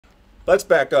let's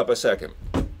back up a second.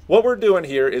 What we're doing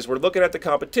here is we're looking at the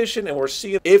competition and we're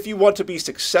seeing if you want to be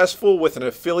successful with an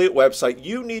affiliate website,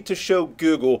 you need to show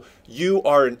Google you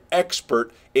are an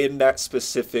expert in that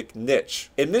specific niche.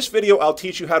 In this video, I'll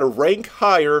teach you how to rank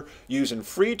higher using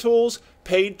free tools,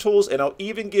 paid tools, and I'll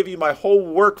even give you my whole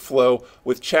workflow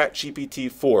with ChatGPT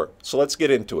 4. So let's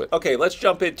get into it. Okay, let's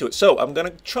jump into it. So I'm going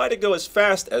to try to go as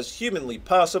fast as humanly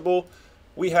possible.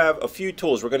 We have a few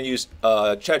tools. We're going to use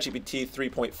ChatGPT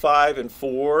 3.5 and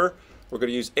 4. We're going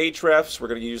to use AHREFs, we're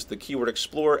going to use the Keyword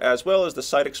Explorer as well as the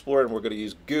Site Explorer, and we're going to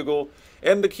use Google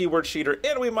and the Keyword Sheeter,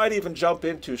 and we might even jump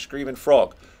into Screaming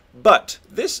Frog. But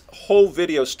this whole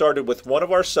video started with one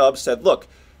of our subs said, look,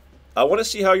 I want to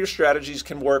see how your strategies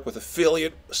can work with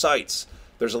affiliate sites.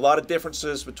 There's a lot of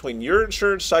differences between your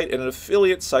insurance site and an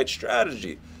affiliate site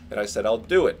strategy. And I said, I'll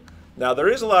do it. Now, there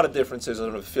is a lot of differences on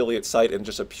an affiliate site and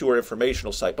just a pure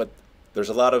informational site, but there's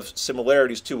a lot of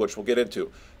similarities too, which we'll get into.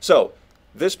 So,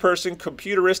 this person,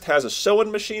 Computerist, has a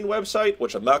sewing machine website,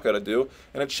 which I'm not going to do,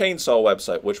 and a chainsaw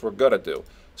website, which we're going to do.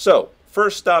 So,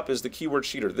 first stop is the Keyword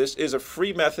Sheeter. This is a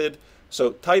free method.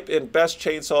 So, type in best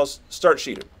chainsaws, start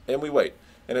sheeting, and we wait.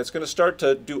 And it's going to start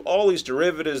to do all these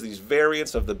derivatives, these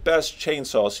variants of the best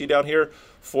chainsaws. See down here,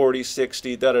 40,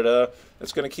 60, da-da-da.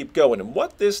 It's going to keep going. And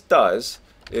what this does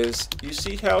is, you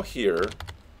see how here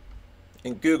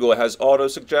in Google it has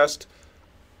auto-suggest.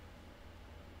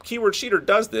 Keyword Sheeter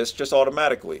does this just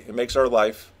automatically. It makes our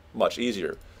life much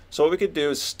easier. So what we could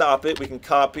do is stop it, we can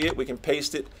copy it, we can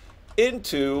paste it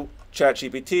into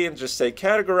ChatGPT and just say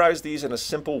categorize these in a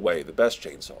simple way, the best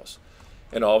chainsaws.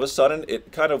 And all of a sudden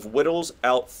it kind of whittles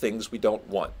out things we don't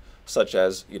want, such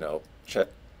as, you know,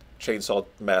 chainsaw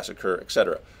massacre,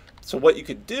 etc. So what you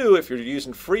could do if you're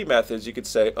using free methods, you could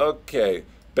say, okay,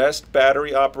 best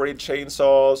battery operated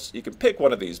chainsaws. You can pick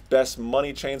one of these, best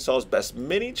money chainsaws, best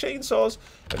mini chainsaws,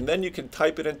 and then you can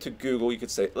type it into Google. You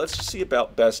could say, let's see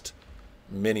about best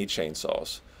mini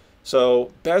chainsaws.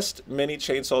 So best mini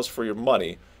chainsaws for your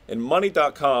money, and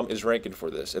money.com is ranking for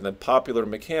this, and then popular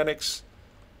mechanics,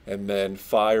 and then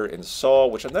fire and saw,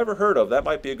 which I've never heard of. That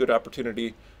might be a good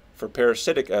opportunity for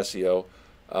parasitic SEO.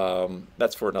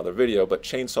 That's for another video, but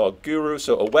Chainsaw Guru,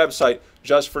 so a website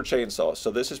just for chainsaws.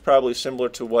 So this is probably similar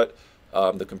to what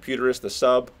the Computerist, the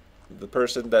sub, the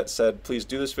person that said please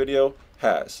do this video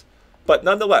has. But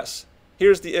nonetheless,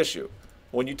 here's the issue.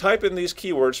 When you type in these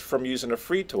keywords from using a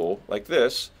free tool like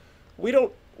this,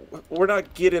 we're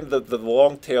not getting the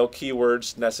long tail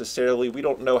keywords necessarily. We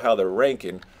don't know how they're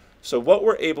ranking. So what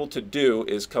we're able to do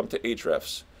is come to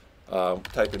AHREFs.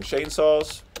 Type in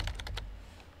chainsaws,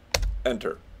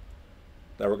 enter.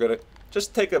 Now we're going to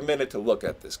just take a minute to look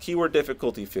at this. Keyword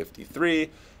difficulty 53.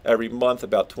 Every month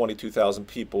about 22,000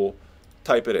 people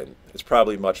type it in. It's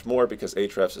probably much more because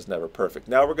AHREFs is never perfect.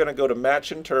 Now we're going to go to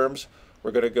match in terms.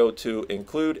 We're going to go to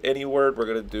include any word. We're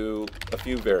going to do a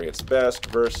few variants. Best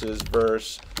versus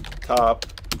verse, top,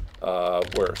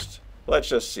 worst. Let's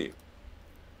just see.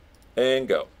 And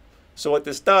go. So what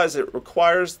this does, it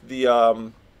requires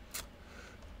the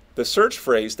search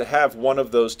phrase to have one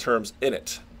of those terms in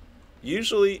it.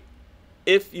 Usually,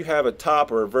 if you have a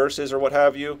top or a verses or what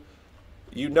have you,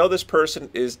 you know this person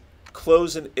is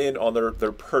closing in on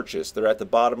their purchase. They're at the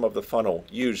bottom of the funnel,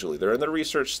 usually. They're in the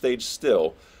research stage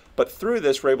still. But through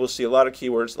this, we're able to see a lot of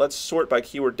keywords. Let's sort by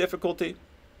keyword difficulty.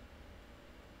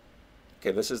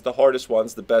 Okay, this is the hardest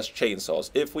ones, the best chainsaws.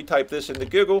 If we type this into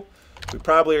Google, we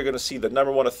probably are going to see the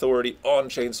 #1 authority on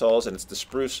chainsaws, and it's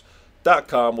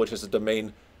thespruce.com, which is a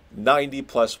domain 90+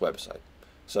 website.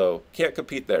 So can't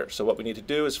compete there. So what we need to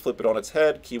do is flip it on its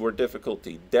head, keyword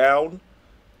difficulty down,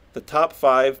 the top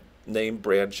 5 name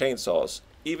brand chainsaws.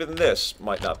 Even this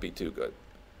might not be too good.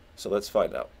 So let's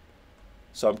find out.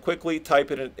 So I'm quickly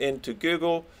typing it into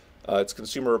Google. It's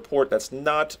consumer report. That's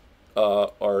not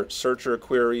our searcher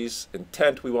queries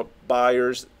intent. We want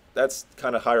buyers. That's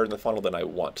kind of higher in the funnel than I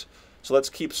want. So let's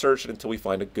keep searching until we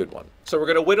find a good one. So we're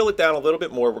going to whittle it down a little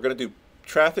bit more. We're going to do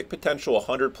traffic potential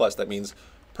 100+. That means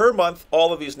per month,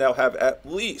 all of these now have at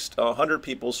least 100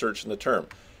 people searching the term.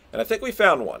 And I think we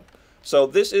found one. So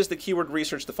this is the keyword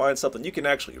research to find something you can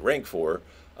actually rank for.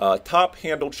 Top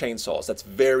handle chainsaws. That's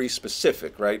very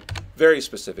specific, right? Very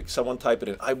specific. Someone type it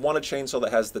in. I want a chainsaw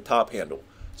that has the top handle.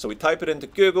 So we type it into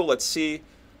Google. Let's see.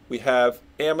 We have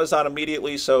Amazon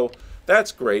immediately. So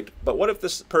that's great. But what if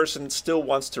this person still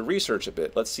wants to research a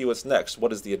bit? Let's see what's next.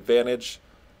 What is the advantage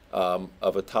of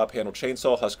a top handle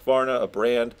chainsaw? Husqvarna, a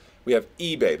brand. We have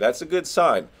eBay. That's a good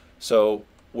sign. So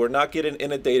we're not getting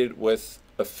inundated with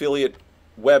affiliate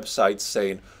websites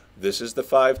saying this is the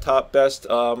 5 top best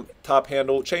top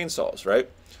handle chainsaws, right?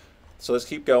 So let's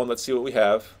keep going. Let's see what we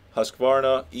have.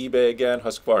 Husqvarna, eBay again,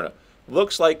 Husqvarna.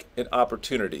 looks like an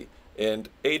opportunity. And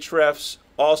AHREFs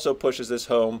also pushes this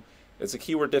home. It's a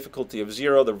keyword difficulty of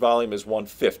 0. The volume is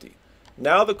 150.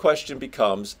 Now the question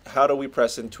becomes, how do we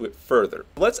press into it further?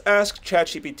 Let's ask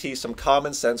ChatGPT some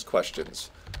common sense questions.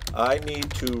 I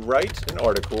need to write an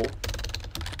article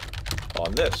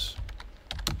on this.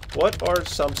 What are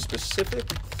some specific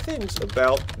things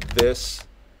about this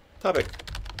topic?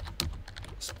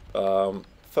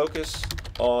 Focus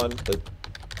on the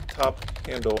top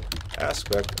handle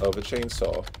aspect of a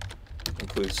chainsaw.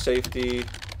 Includes safety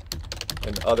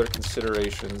and other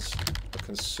considerations a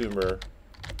consumer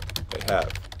may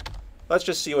have. Let's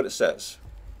just see what it says.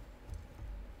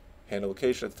 Handle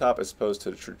location at the top as opposed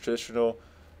to the traditional.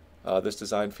 This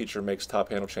design feature makes top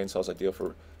handle chainsaws ideal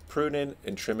for pruning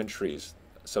and trimming trees.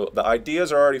 So the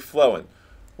ideas are already flowing.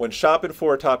 When shopping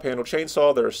for a top handle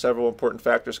chainsaw, there are several important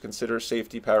factors to consider: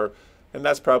 safety, power, and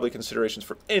that's probably considerations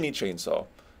for any chainsaw.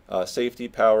 Safety,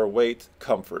 power, weight,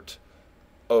 comfort.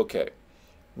 Okay,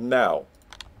 now,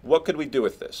 what could we do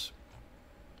with this?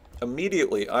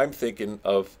 Immediately, I'm thinking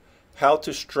of how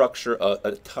to structure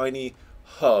a tiny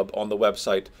hub on the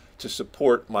website to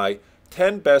support my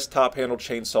 10 best top handle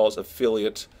chainsaws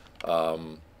affiliate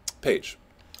page.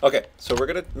 Okay, so we're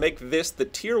going to make this the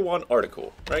tier 1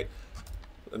 article, right?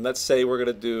 And let's say we're going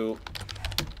to do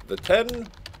the 10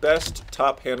 best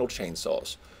top handle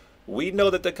chainsaws. We know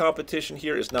that the competition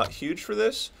here is not huge for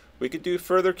this. We could do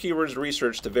further keywords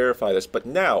research to verify this, but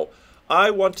now I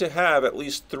want to have at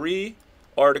least 3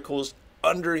 articles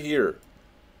under here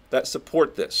that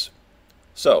support this.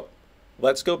 So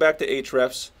let's go back to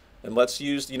AHREFs and let's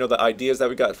use the ideas that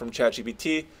we got from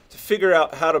ChatGPT to figure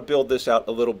out how to build this out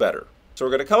a little better. So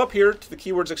we're going to come up here to the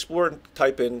Keywords Explorer and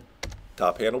type in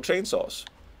top handle chainsaws.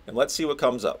 And let's see what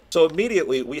comes up. So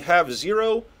immediately we have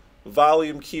 0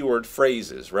 volume keyword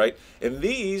phrases, right? And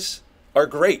these are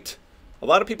great. A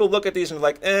lot of people look at these and are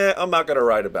like, I'm not going to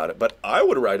write about it. But I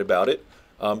would write about it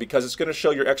because it's going to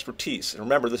show your expertise. And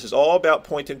remember, this is all about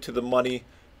pointing to the money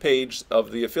page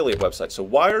of the affiliate website. So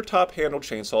why are top handle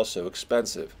chainsaws so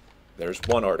expensive? There's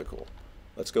one article.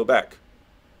 Let's go back.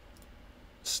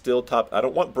 Still top. I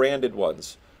don't want branded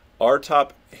ones. Are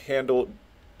top handle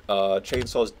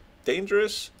chainsaws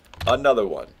dangerous? Another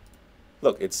one.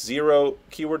 Look, it's 0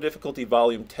 keyword difficulty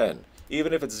volume 10.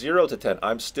 Even if it's 0 to 10,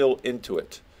 I'm still into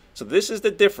it. So this is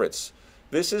the difference.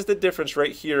 This is the difference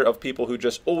right here of people who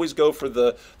just always go for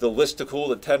the listicle,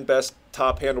 the 10 best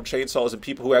top handle chainsaws, and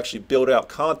people who actually build out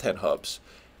content hubs.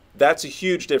 That's a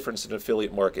huge difference in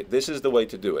affiliate market. This is the way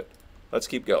to do it. Let's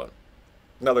keep going.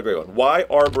 Another great one. Why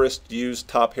arborists use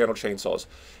top handle chainsaws?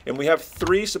 And we have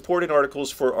 3 supporting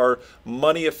articles for our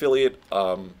money affiliate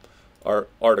our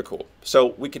article.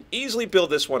 So we can easily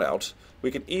build this one out. We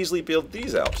can easily build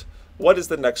these out. What is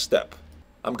the next step?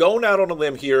 I'm going out on a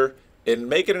limb here and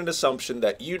making an assumption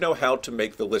that you know how to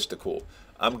make the listicle.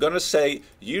 I'm going to say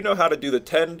you know how to do the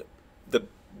 10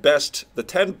 best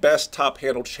top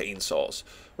handle chainsaws,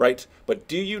 right? But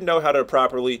do you know how to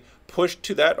properly push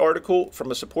to that article from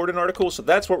a supporting article? So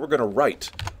that's what we're going to write.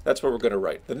 That's what we're going to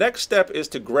write. The next step is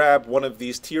to grab one of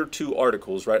these tier 2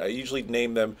 articles, right? I usually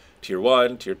name them tier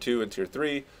 1, tier 2, and tier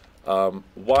 3.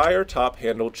 Why are top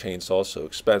handle chainsaws so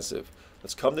expensive?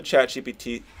 Let's come to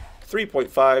ChatGPT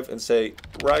 3.5 and say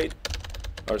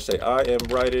I am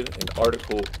writing an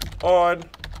article on,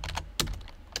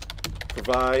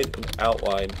 provide an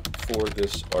outline for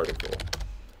this article.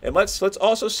 And let's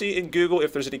also see in Google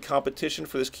if there's any competition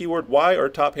for this keyword. Why are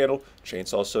top handle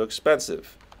chainsaws so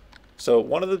expensive? So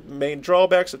one of the main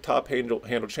drawbacks of top handle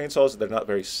chainsaws is they're not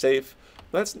very safe.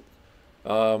 They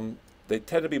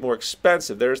tend to be more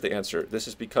expensive. There's the answer. This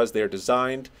is because they are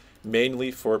designed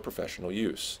mainly for professional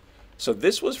use. So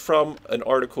this was from an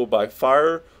article by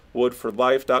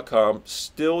firewoodforlife.com.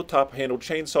 Still top handle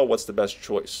chainsaw, what's the best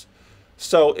choice?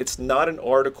 So it's not an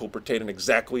article pertaining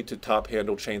exactly to top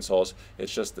handle chainsaws.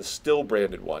 It's just the still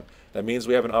branded one. That means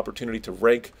we have an opportunity to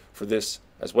rank for this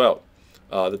as well.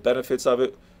 The benefits of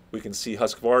it, we can see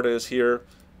Husqvarna is here.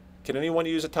 Can anyone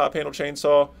use a top handle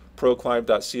chainsaw?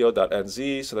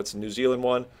 Proclimb.co.nz, so that's a New Zealand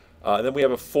one. And then we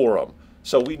have a forum.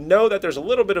 So we know that there's a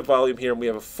little bit of volume here, and we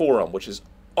have a forum, which is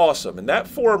awesome. And that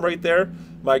forum right there,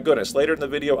 my goodness, later in the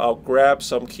video, I'll grab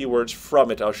some keywords from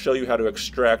it. I'll show you how to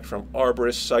extract from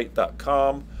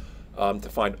arborists.site.com to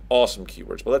find awesome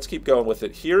keywords. But let's keep going with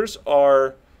it. Here's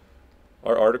our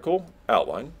article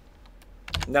outline.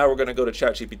 Now we're going to go to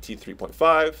ChatGPT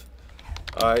 3.5.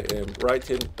 I am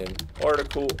writing an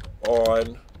article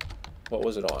on, what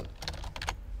was it on?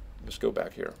 Let's go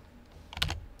back here.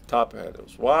 Top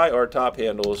handles. Why are top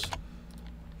handles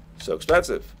so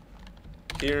expensive?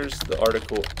 Here's the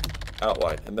article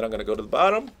outline. And then I'm going to go to the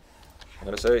bottom. I'm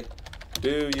going to say,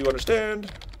 Do you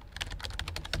understand?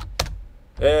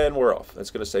 And we're off. It's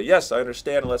going to say, yes, I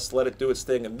understand. Let's let it do its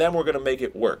thing, and then we're going to make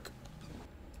it work.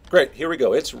 Great, here we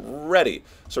go. It's ready.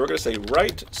 So we're going to say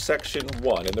write section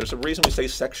 1, and there's a reason we say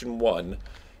section 1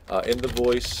 in the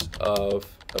voice of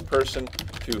a person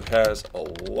who has a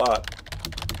lot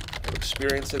of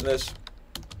experience in this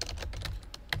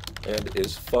and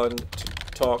is fun to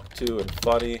talk to and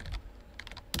funny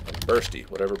and bursty,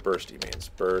 whatever bursty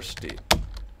means, bursty.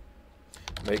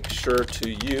 Make sure to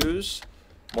use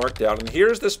Markdown, and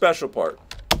here's the special part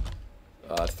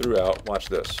throughout. Watch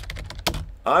this.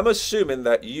 I'm assuming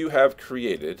that you have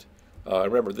created,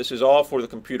 remember this is all for the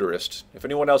computerist. If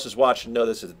anyone else is watching, know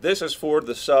this is for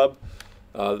the sub,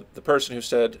 the person who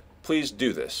said, please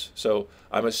do this. So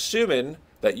I'm assuming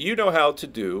that you know how to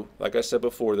do, like I said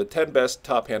before, the 10 best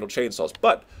top handle chainsaws.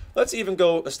 But let's even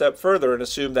go a step further and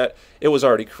assume that it was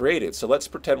already created. So let's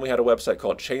pretend we had a website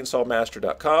called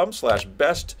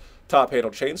chainsawmaster.com/best top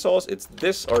handle chainsaws. It's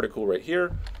this article right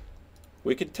here.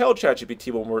 We can tell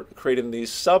ChatGPT when we're creating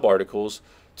these sub-articles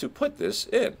to put this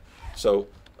in. So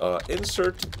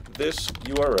insert this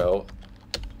URL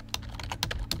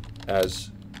as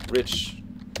rich,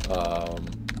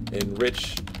 in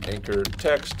rich anchor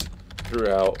text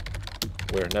throughout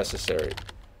where necessary.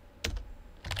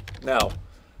 Now,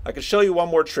 I can show you one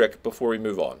more trick before we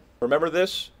move on. Remember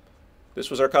this? This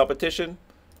was our competition.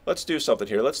 Let's do something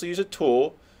here. Let's use a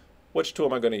tool. Which tool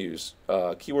am I going to use?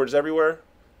 Keywords Everywhere.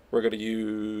 We're going to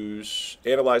use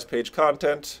Analyze Page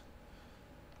Content.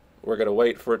 We're going to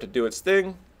wait for it to do its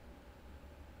thing.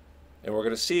 And we're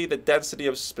going to see the density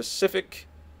of specific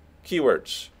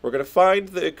keywords. We're going to find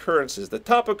the occurrences, the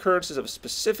top occurrences of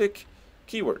specific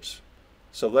keywords.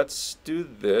 So let's do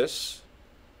this.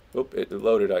 Oop, it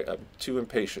loaded. I'm too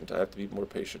impatient. I have to be more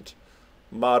patient.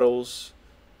 Models.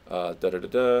 All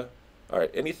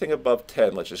right, anything above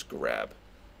 10, let's just grab.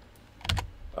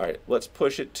 All right, let's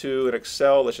push it to an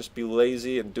Excel. Let's just be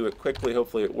lazy and do it quickly.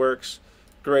 Hopefully it works.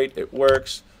 Great, it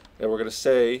works. And we're going to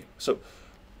say, so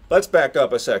let's back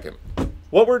up a second.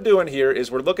 What we're doing here is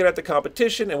we're looking at the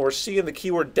competition and we're seeing the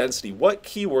keyword density. What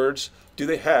keywords do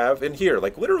they have in here?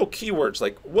 Like literal keywords,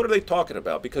 like what are they talking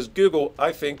about? Because Google,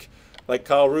 I think, like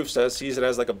Kyle Roof says, sees it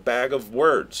as like a bag of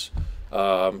words.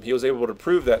 He was able to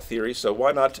prove that theory, so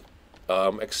why not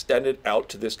extend it out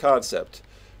to this concept?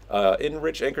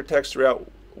 Enrich anchor text throughout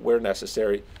where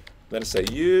necessary. Then say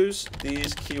use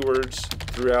these keywords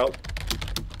throughout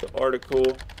the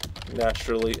article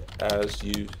naturally as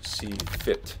you see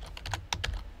fit.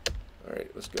 All right,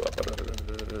 let's go up.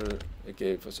 It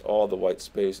gave us all the white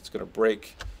space. It's going to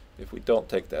break if we don't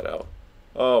take that out.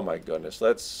 Oh my goodness.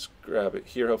 Let's grab it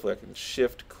here. Hopefully I can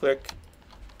shift click.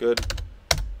 Good.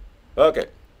 Okay,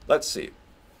 let's see.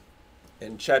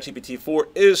 And ChatGPT 4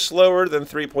 is slower than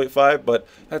 3.5, but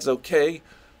that's okay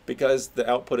because the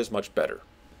output is much better.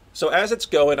 So as it's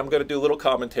going, I'm going to do a little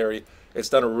commentary. It's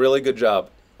done a really good job.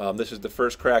 This is the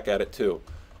first crack at it too.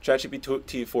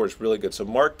 ChatGPT 4 is really good. So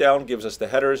Markdown gives us the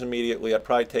headers immediately. I'd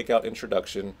probably take out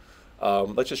introduction.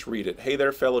 Let's just read it. Hey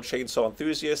there, fellow chainsaw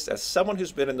enthusiasts. As someone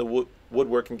who's been in the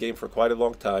woodworking game for quite a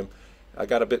long time, I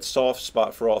got a bit soft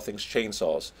spot for all things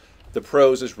chainsaws. The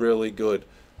prose is really good.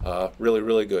 Really,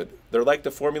 really good. They're like the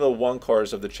Formula 1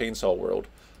 cars of the chainsaw world.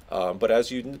 But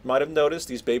as you might have noticed,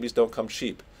 these babies don't come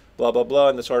cheap. Blah, blah, blah.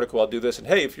 In this article, I'll do this. And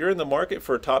hey, if you're in the market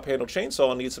for a top handle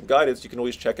chainsaw and need some guidance, you can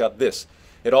always check out this.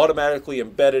 It automatically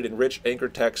embedded in rich anchor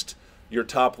text your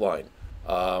top line.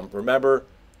 Remember,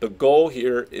 the goal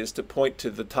here is to point to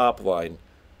the top line,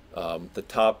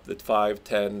 the 5,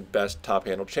 10 best top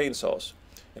handle chainsaws.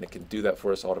 And it can do that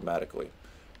for us automatically.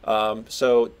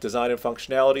 So design and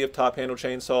functionality of top handle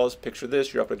chainsaws. Picture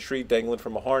this, you're up a tree dangling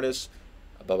from a harness,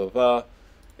 blah, blah, blah.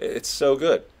 It's so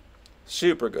good,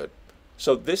 super good.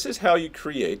 So this is how you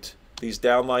create these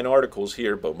downline articles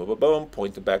here, boom, boom, boom, boom,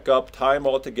 point them back up, tie them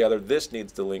all together. This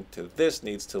needs to link to this,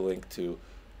 needs to link to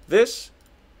this.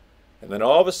 And then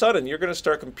all of a sudden, you're going to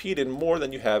start competing more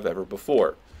than you have ever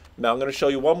before. Now I'm going to show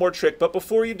you one more trick, but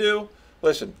before you do,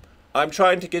 listen, I'm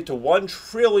trying to get to 1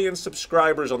 trillion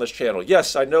subscribers on this channel.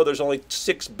 Yes, I know there's only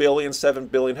 6 billion, 7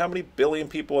 billion, how many billion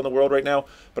people in the world right now?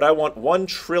 But I want 1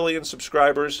 trillion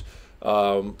subscribers.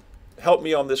 Help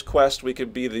me on this quest. We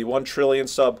could be the 1 trillion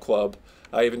sub club.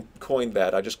 I even coined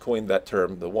that. I just coined that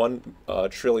term, the 1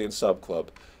 trillion sub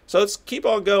club. So let's keep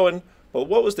on going. But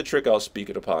what was the trick I was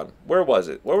speaking upon? Where was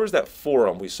it? Where was that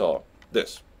forum we saw?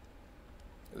 This.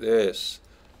 This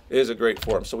is a great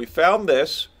forum. So we found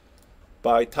this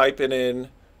by typing in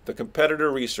the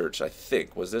competitor research, I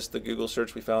think. Was this the Google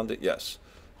search we found it? Yes.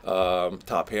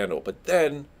 Top handle. But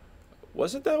then,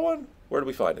 was it that one? Where did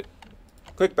we find it?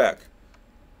 Click back.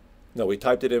 No, we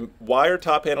typed it in, why are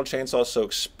top handle chainsaws so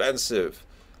expensive?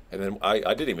 And then I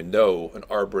didn't even know an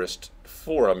arborist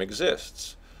forum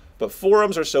exists. But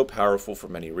forums are so powerful for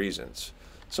many reasons.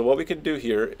 So what we can do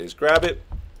here is grab it,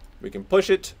 we can push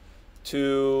it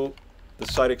to the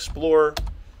Site Explorer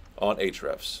on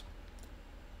AHREFs.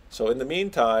 So in the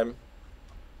meantime,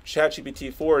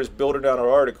 ChatGPT 4 is building down our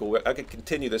article. I could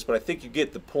continue this, but I think you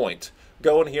get the point.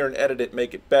 Go in here and edit it,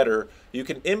 make it better. You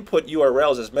can input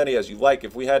URLs as many as you like.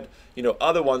 If we had,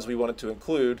 other ones we wanted to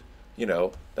include,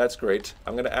 that's great.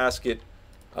 I'm going to ask it,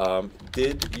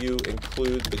 did you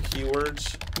include the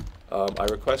keywords I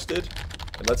requested?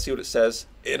 And let's see what it says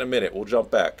in a minute. We'll jump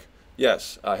back.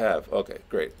 Yes, I have. Okay,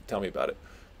 great. Tell me about it.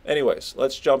 Anyways,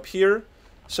 let's jump here.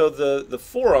 So the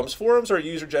forums are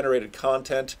user-generated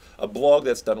content. A blog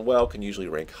that's done well can usually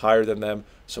rank higher than them.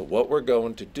 So what we're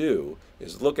going to do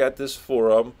is look at this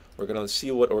forum. We're going to see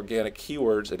what organic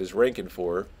keywords it is ranking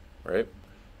for, right?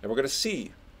 And we're going to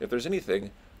see if there's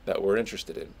anything that we're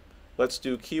interested in. Let's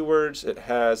do keywords. It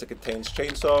contains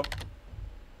chainsaw.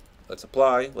 Let's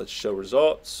apply. Let's show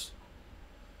results.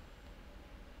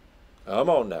 I'm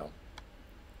on now.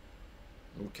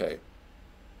 Okay.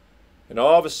 And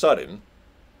all of a sudden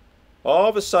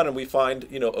we find,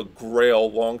 a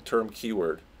grail long-term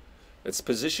keyword. Its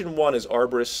position 1 is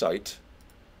arborist site.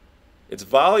 Its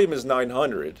volume is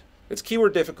 900. Its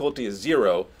keyword difficulty is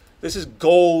 0. This is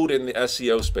gold in the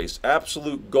SEO space.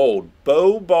 Absolute gold.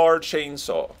 Bow bar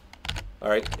chainsaw. All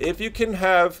right. If you can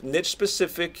have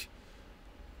niche-specific,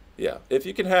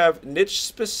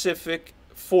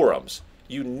 forums,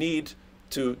 you need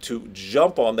to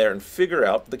jump on there and figure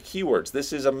out the keywords.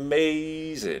 This is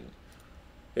amazing.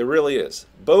 It really is.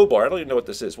 Bow bar, I don't even know what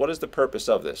this is. What is the purpose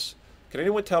of this? Can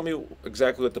anyone tell me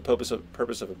exactly what the purpose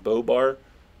of a bow bar?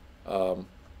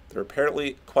 They're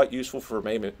apparently quite useful for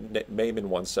maiming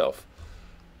oneself.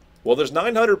 Well, there's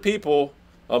 900 people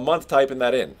a month typing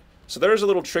that in. So there's a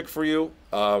little trick for you.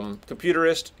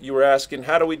 Computerist, you were asking,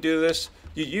 how do we do this?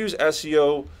 You use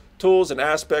SEO tools and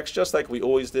aspects just like we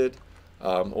always did,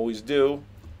 always do.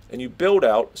 And you build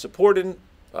out supporting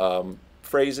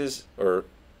phrases or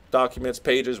documents,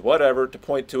 pages, whatever, to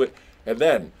point to it. And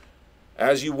then,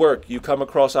 as you work, you come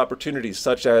across opportunities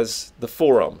such as the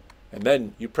forum. And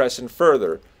then you press in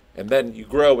further. And then you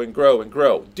grow and grow and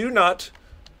grow. Do not,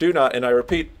 and I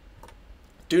repeat,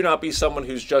 do not be someone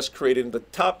who's just creating the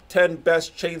top 10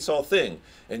 best chainsaw thing.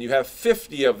 And you have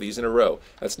 50 of these in a row.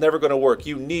 That's never going to work.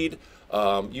 You need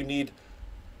 1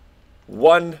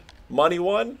 money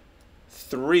one,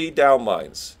 3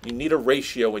 downlines. You need a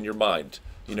ratio in your mind.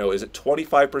 Is it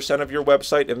 25% of your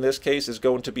website in this case is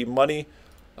going to be money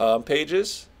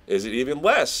pages? Is it even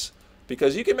less?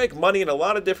 Because you can make money in a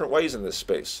lot of different ways in this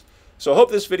space. So I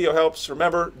hope this video helps.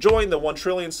 Remember, join the 1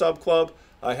 Trillion Sub Club.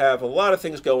 I have a lot of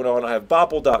things going on. I have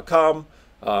Bopple.com.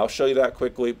 I'll show you that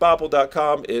quickly.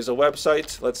 Bopple.com is a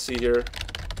website. Let's see here.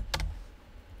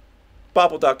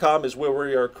 Bopple.com is where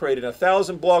we are creating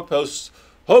 1,000 blog posts,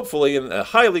 hopefully in a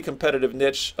highly competitive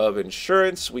niche of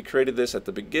insurance. We created this at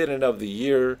the beginning of the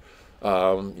year.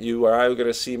 You are either going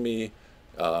to see me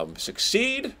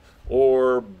succeed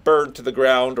or burn to the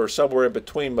ground or somewhere in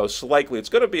between, most likely. It's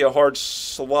going to be a hard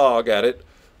slog at it,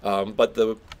 but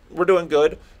we're doing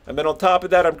good. And then on top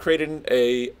of that, I'm creating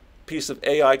a piece of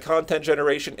AI content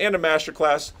generation and a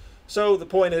masterclass. So the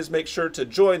point is, make sure to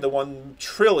join the 1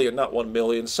 trillion, not 1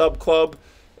 million sub club.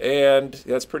 And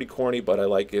that's pretty corny, but I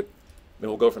like it. And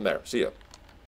we'll go from there. See ya.